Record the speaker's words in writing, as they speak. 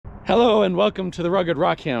Hello and welcome to the Rugged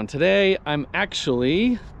Rockhound. Today I'm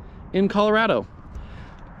actually in Colorado.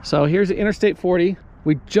 So here's Interstate 40.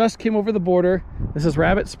 We just came over the border. This is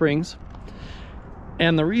Rabbit Springs.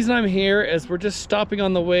 And the reason I'm here is we're just stopping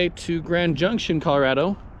on the way to Grand Junction,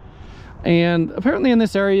 Colorado. And apparently in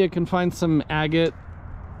this area you can find some agate,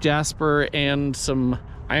 jasper, and some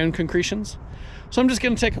iron concretions. So I'm just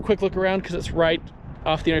gonna take a quick look around because it's right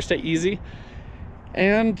off the interstate easy.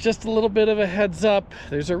 And just a little bit of a heads up,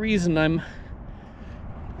 there's a reason I'm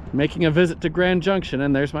making a visit to Grand Junction,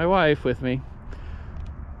 and there's my wife with me.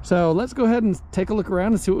 So let's go ahead and take a look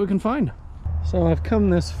around and see what we can find. So I've come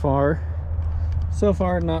this far. So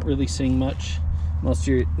far, not really seeing much.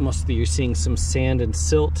 Mostly you're seeing some sand and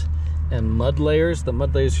silt and mud layers. The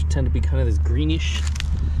mud layers tend to be kind of this greenish,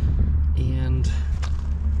 and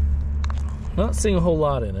not seeing a whole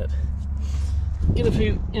lot in it. Get a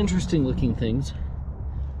few interesting looking things,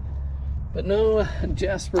 but no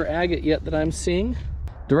Jasper agate yet that I'm seeing.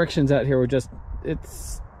 Directions out here were just,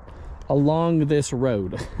 it's along this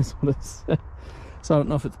road. Is what it said. So I don't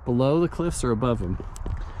know if it's below the cliffs or above them.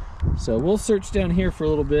 So we'll search down here for a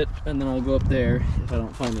little bit, and then I'll go up there if I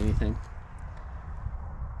don't find anything.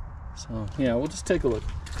 So yeah, we'll just take a look.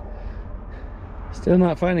 Still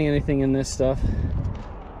not finding anything in this stuff,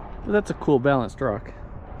 but that's a cool balanced rock.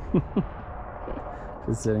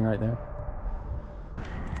 Just sitting right there.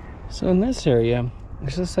 So in this area,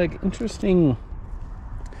 there's this like interesting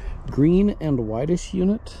green and whitish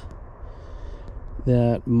unit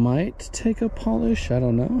that might take a polish, I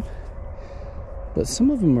don't know. But some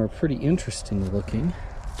of them are pretty interesting looking,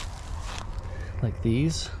 like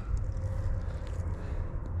these.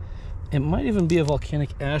 It might even be a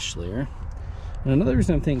volcanic ash layer. And another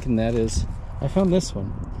reason I'm thinking that is, I found this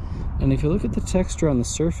one. And if you look at the texture on the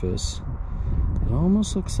surface, it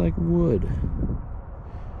almost looks like wood.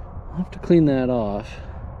 I'll have to clean that off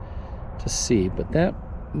to see, but that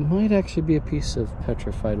might actually be a piece of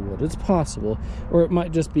petrified wood. It's possible, or it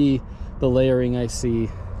might just be the layering I see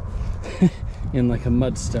in like a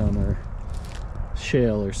mudstone or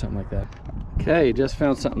shale or something like that. Okay, just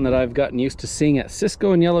found something that I've gotten used to seeing at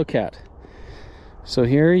Cisco and Yellow Cat. So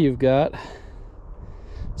here you've got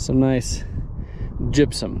some nice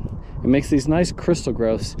gypsum. It makes these nice crystal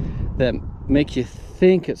growths that make you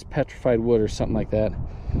think it's petrified wood or something like that,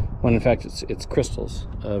 when in fact it's crystals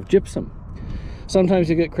of gypsum. Sometimes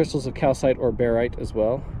you get crystals of calcite or barite as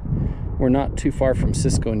well. We're not too far from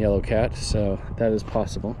Cisco and Yellow Cat, so that is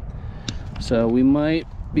possible. So we might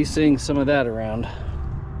be seeing some of that around.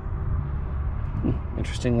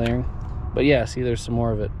 Interesting layering. But yeah, see, there's some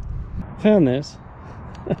more of it. Found this.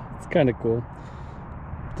 It's kind of cool.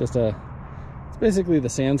 It's basically the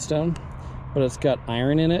sandstone, but it's got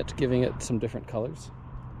iron in it, giving it some different colors.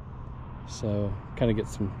 So kind of get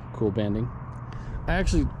some cool banding. I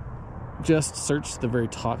actually just searched the very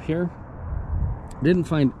top here. Didn't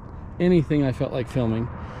find anything I felt like filming.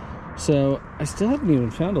 So I still haven't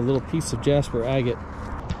even found a little piece of Jasper agate.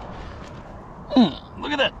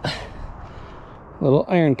 Look at that. Little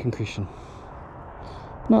iron concretion.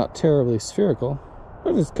 Not terribly spherical,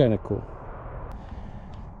 but it's kind of cool.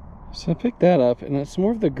 So I picked that up, and it's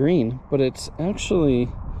more of the green, but it's actually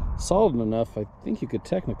solid enough, I think you could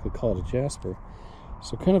technically call it a jasper.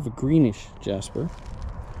 So kind of a greenish jasper.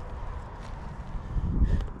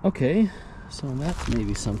 Okay, so that's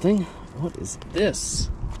maybe something. What is this?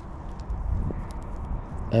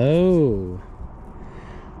 Oh,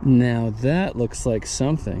 now that looks like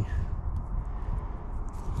something.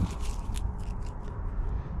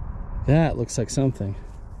 That looks like something.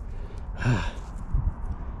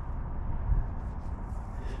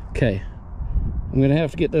 Okay, I'm gonna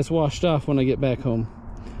have to get this washed off when I get back home.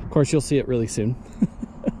 Of course, you'll see it really soon.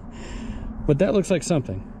 But that looks like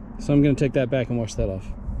something. So I'm gonna take that back and wash that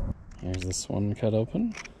off. Here's this one cut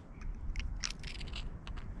open.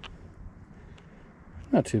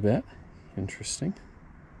 Not too bad. Interesting.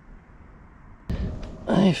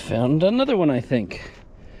 I found another one, I think.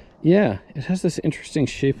 Yeah, it has this interesting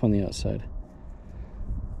shape on the outside.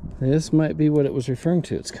 This might be what it was referring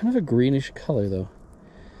to. It's kind of a greenish color though.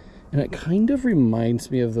 And it kind of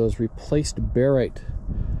reminds me of those replaced barite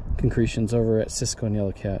concretions over at Cisco and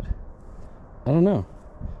Yellow Cat. I don't know.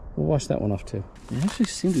 We'll wash that one off too. They actually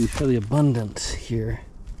seem to be fairly abundant here.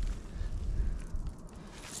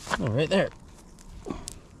 Oh, right there.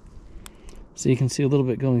 So you can see a little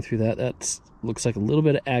bit going through that. That looks like a little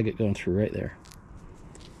bit of agate going through right there.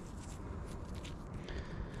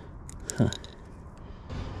 Huh.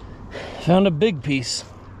 Found a big piece.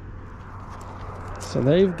 So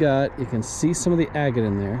they've got, you can see some of the agate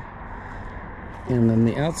in there. And then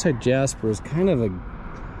the outside jasper is kind of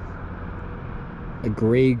a a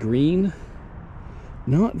gray green.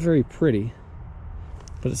 Not very pretty,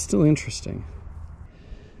 but it's still interesting.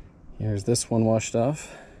 Here's this one washed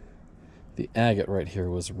off. The agate right here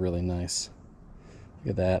was really nice.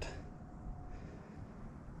 Look at that.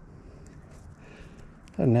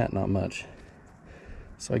 Other than that, not much.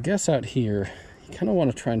 So I guess out here, you kind of want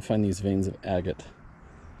to try and find these veins of agate,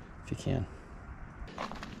 if you can.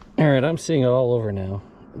 All right, I'm seeing it all over now.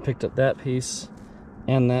 I picked up that piece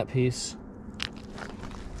and that piece.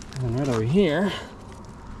 And right over here,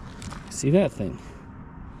 see that thing.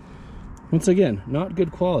 Once again, not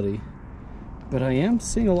good quality, but I am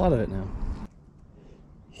seeing a lot of it now.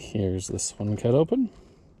 Here's this one cut open.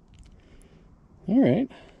 All right.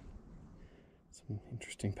 Some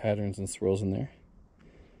interesting patterns and swirls in there.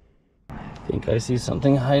 I think I see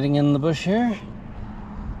something hiding in the bush here.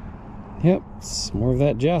 Yep, it's more of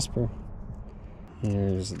that Jasper.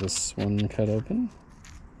 Here's this one cut open.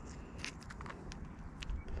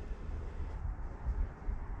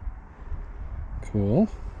 Cool.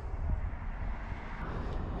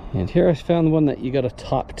 And here I found the one that you got to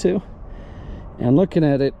top to. And looking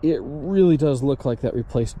at it, it really does look like that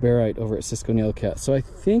replaced barite over at Cisco Nail Cat. So I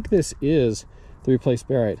think this is the replaced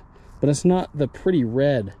barite, but it's not the pretty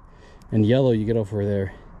red and yellow you get over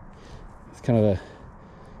there. It's kind of a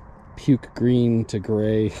puke green to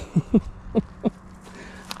gray.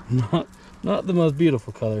 not the most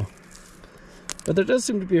beautiful color, but there does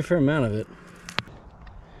seem to be a fair amount of it.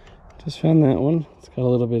 Just found that one. It's got a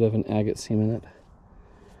little bit of an agate seam in it.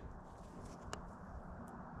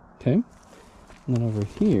 Okay. And then over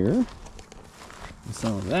here, I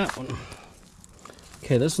saw that one.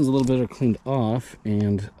 Okay, this one's a little bit cleaned off,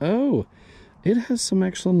 and oh, it has some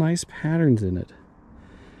actual nice patterns in it.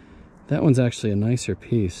 That one's actually a nicer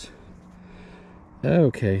piece.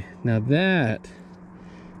 Okay, now that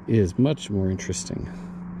is much more interesting.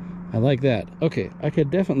 I like that. Okay, I could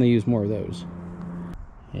definitely use more of those.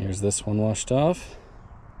 Here's this one washed off.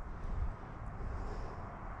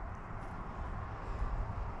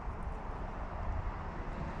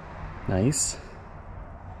 Nice.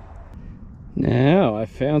 Now I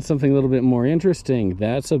found something a little bit more interesting.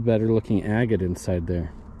 That's a better looking agate inside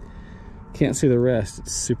there. Can't see the rest,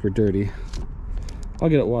 it's super dirty. I'll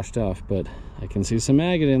get it washed off, but I can see some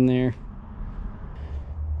agate in there.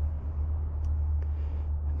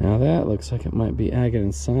 Now that looks like it might be agate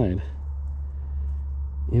inside.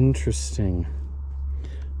 Interesting.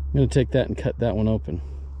 I'm gonna take that and cut that one open.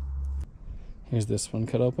 Here's this one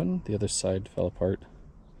cut open. The other side fell apart.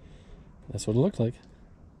 That's what it looked like.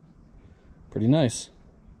 Pretty nice.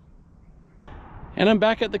 And I'm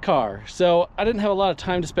back at the car. So I didn't have a lot of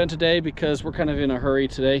time to spend today because we're kind of in a hurry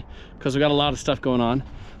today because we got a lot of stuff going on.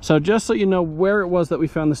 So just so you know where it was that we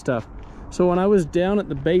found the stuff. So when I was down at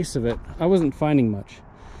the base of it, I wasn't finding much.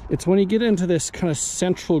 It's when you get into this kind of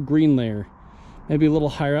central green layer, maybe a little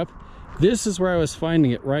higher up, this is where I was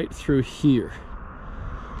finding it, right through here.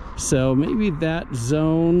 So maybe that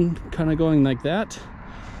zone kind of going like that.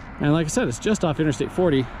 And like I said, it's just off Interstate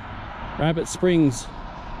 40, Rabbit Springs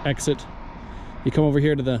exit. You come over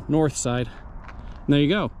here to the north side, and there you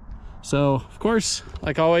go. So, of course,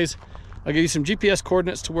 like always, I'll give you some GPS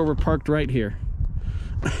coordinates to where we're parked right here.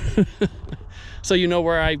 So you know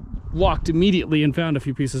where I walked immediately and found a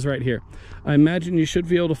few pieces right here. I imagine you should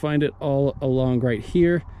be able to find it all along right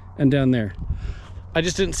here and down there. I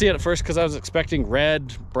just didn't see it at first because I was expecting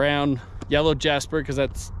red, brown, yellow Jasper because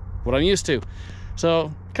that's what I'm used to.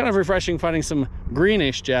 So kind of refreshing finding some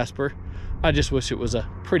greenish Jasper. I just wish it was a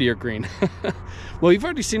prettier green. Well, you've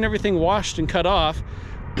already seen everything washed and cut off.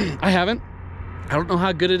 I haven't. I don't know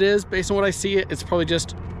how good it is. Based on what I see, it's probably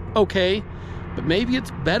just okay, but maybe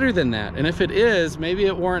it's better than that. And if it is, maybe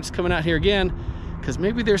it warrants coming out here again, because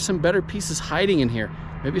maybe there's some better pieces hiding in here.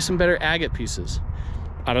 Maybe some better agate pieces.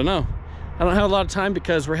 I don't know. I don't have a lot of time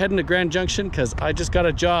because we're heading to Grand Junction because I just got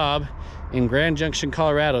a job in Grand Junction,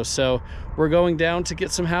 Colorado. So we're going down to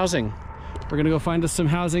get some housing. We're gonna go find us some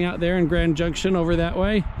housing out there in Grand Junction over that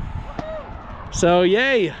way. So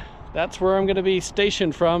yay, that's where I'm gonna be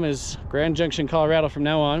stationed from, is Grand Junction, Colorado from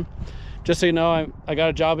now on. Just so you know, I got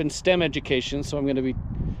a job in STEM education, so I'm gonna be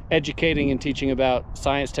educating and teaching about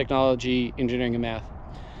science, technology, engineering, and math.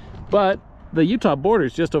 But the Utah border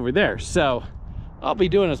is just over there, so I'll be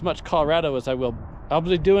doing as much Colorado as I will. I'll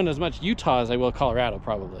be doing as much Utah as I will Colorado,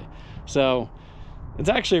 probably. So it's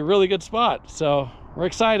actually a really good spot. So we're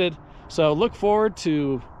excited. So look forward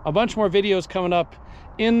to a bunch more videos coming up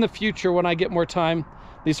in the future when I get more time.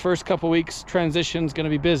 These first couple weeks, transition's gonna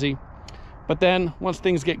be busy. But then once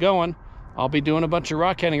things get going, I'll be doing a bunch of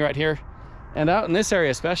rock hounding right here. And out in this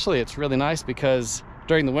area especially, it's really nice because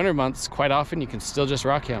during the winter months, quite often you can still just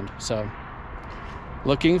rock hound. So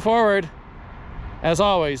Looking forward. As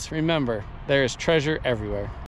always, remember, there is treasure everywhere.